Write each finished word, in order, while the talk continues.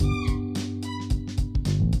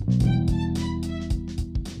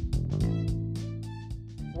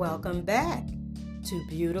Welcome back to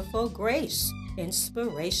Beautiful Grace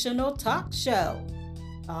Inspirational Talk Show.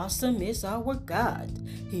 Awesome is our God.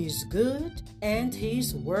 He's good and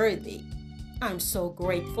He's worthy. I'm so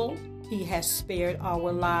grateful He has spared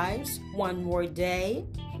our lives one more day.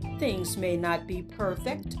 Things may not be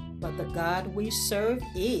perfect, but the God we serve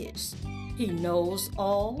is. He knows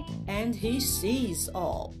all and He sees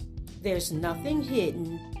all. There's nothing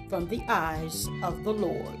hidden from the eyes of the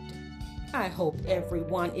Lord. I hope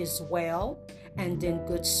everyone is well and in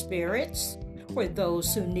good spirits. For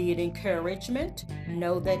those who need encouragement,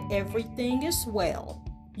 know that everything is well.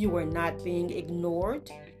 You are not being ignored.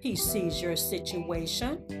 He sees your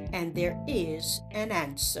situation, and there is an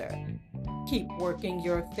answer. Keep working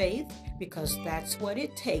your faith, because that's what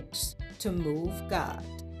it takes to move God.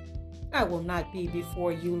 I will not be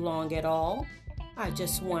before you long at all. I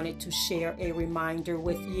just wanted to share a reminder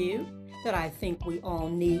with you that I think we all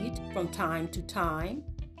need from time to time.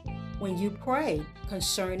 When you pray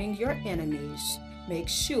concerning your enemies, make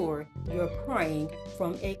sure you're praying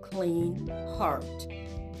from a clean heart.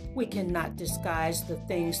 We cannot disguise the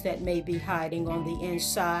things that may be hiding on the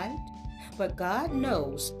inside, but God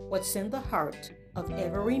knows what's in the heart of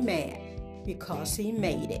every man because He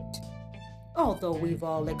made it. Although we've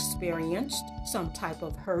all experienced some type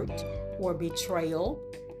of hurt or betrayal,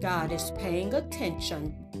 God is paying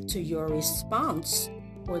attention to your response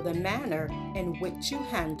or the manner in which you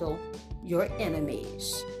handle your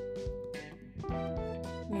enemies.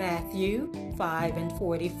 Matthew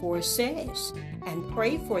 5:44 says, "And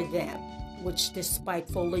pray for them which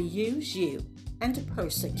despitefully use you and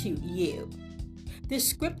persecute you." This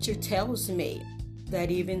scripture tells me that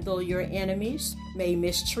even though your enemies may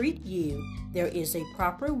mistreat you, there is a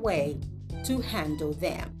proper way to handle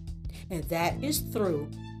them, and that is through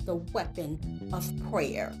the weapon of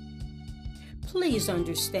prayer. Please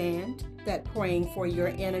understand that praying for your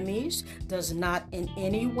enemies does not in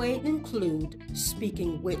any way include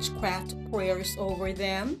speaking witchcraft prayers over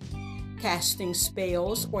them, casting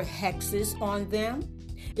spells or hexes on them.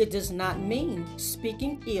 It does not mean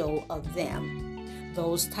speaking ill of them.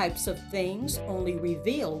 Those types of things only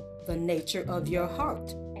reveal the nature of your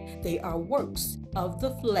heart. They are works of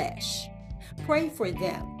the flesh. Pray for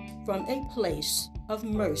them from a place of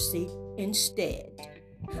mercy instead.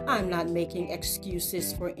 I'm not making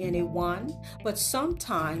excuses for anyone, but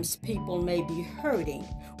sometimes people may be hurting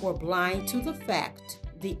or blind to the fact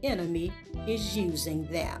the enemy is using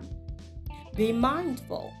them. Be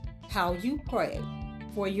mindful how you pray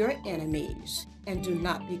for your enemies and do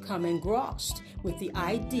not become engrossed with the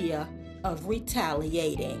idea of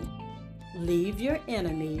retaliating. Leave your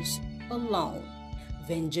enemies alone.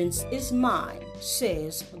 Vengeance is mine,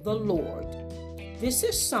 says the Lord. This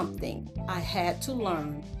is something I had to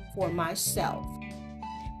learn for myself.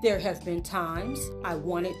 There have been times I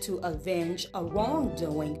wanted to avenge a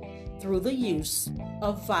wrongdoing through the use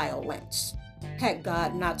of violence. Had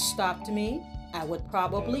God not stopped me, I would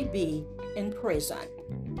probably be in prison.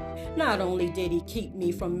 Not only did He keep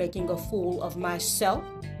me from making a fool of myself,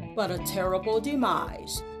 but a terrible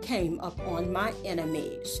demise came upon my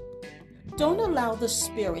enemies. Don't allow the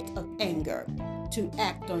spirit of anger to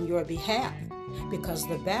act on your behalf, because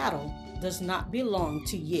the battle does not belong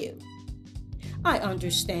to you. I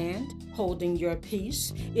understand holding your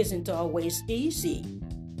peace isn't always easy.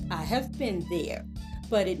 I have been there,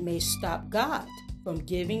 but it may stop God from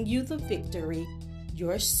giving you the victory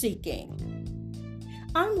you're seeking.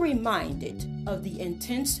 I'm reminded of the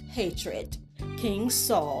intense hatred King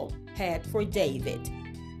Saul had for David.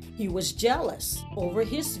 He was jealous over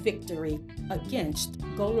his victory against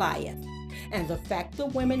Goliath, and the fact the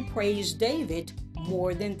women praised David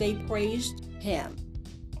more than they praised him.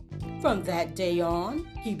 From that day on,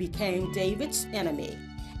 he became David's enemy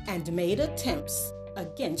and made attempts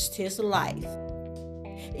against his life.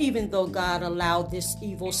 Even though God allowed this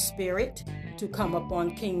evil spirit to come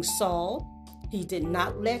upon King Saul, He did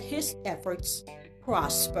not let his efforts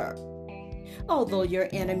prosper. Although your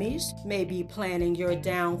enemies may be planning your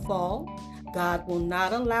downfall, God will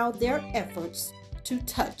not allow their efforts to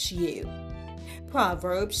touch you.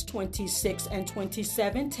 Proverbs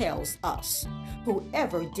 26:27 tells us,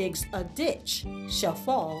 "Whoever digs a ditch shall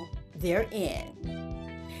fall therein."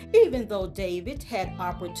 Even though David had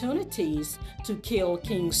opportunities to kill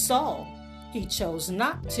King Saul, he chose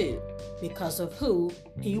not to because of who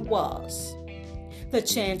he was. The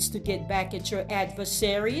chance to get back at your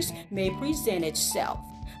adversaries may present itself,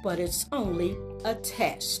 but it's only a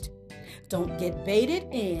test. Don't get baited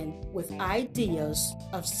in with ideas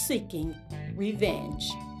of seeking revenge.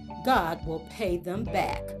 God will pay them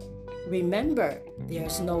back. Remember,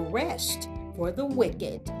 there's no rest for the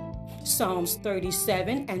wicked. Psalms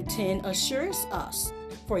 37:10 assures us,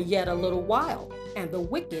 "For yet a little while, and the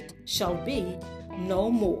wicked shall be no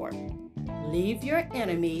more." Leave your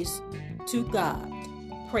enemies to God.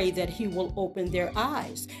 Pray that He will open their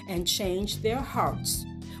eyes and change their hearts.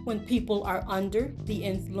 When people are under the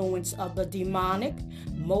influence of the demonic,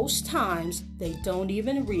 most times they don't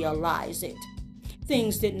even realize it.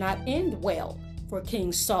 Things did not end well for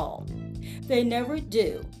King Saul. They never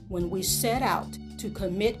do when we set out to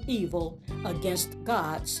commit evil against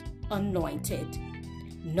God's anointed.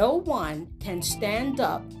 No one can stand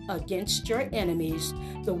up against your enemies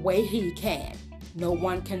the way He can. No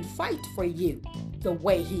one can fight for you the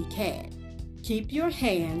way He can. Keep your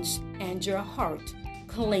hands and your heart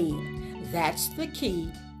clean. That's the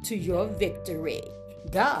key to your victory.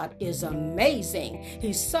 God is amazing.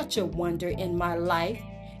 He's such a wonder in my life.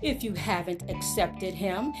 If you haven't accepted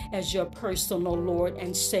Him as your personal Lord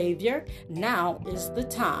and Savior, now is the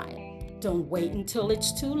time. Don't wait until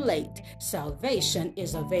it's too late. Salvation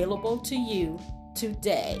is available to you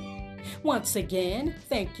today. Once again,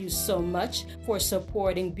 thank you so much for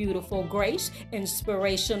supporting Beautiful Grace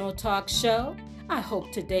Inspirational Talk Show. I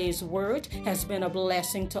hope today's word has been a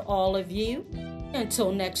blessing to all of you.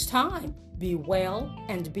 Until next time, be well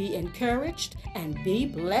and be encouraged and be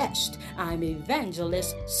blessed. I'm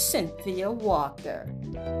Evangelist Cynthia Walker.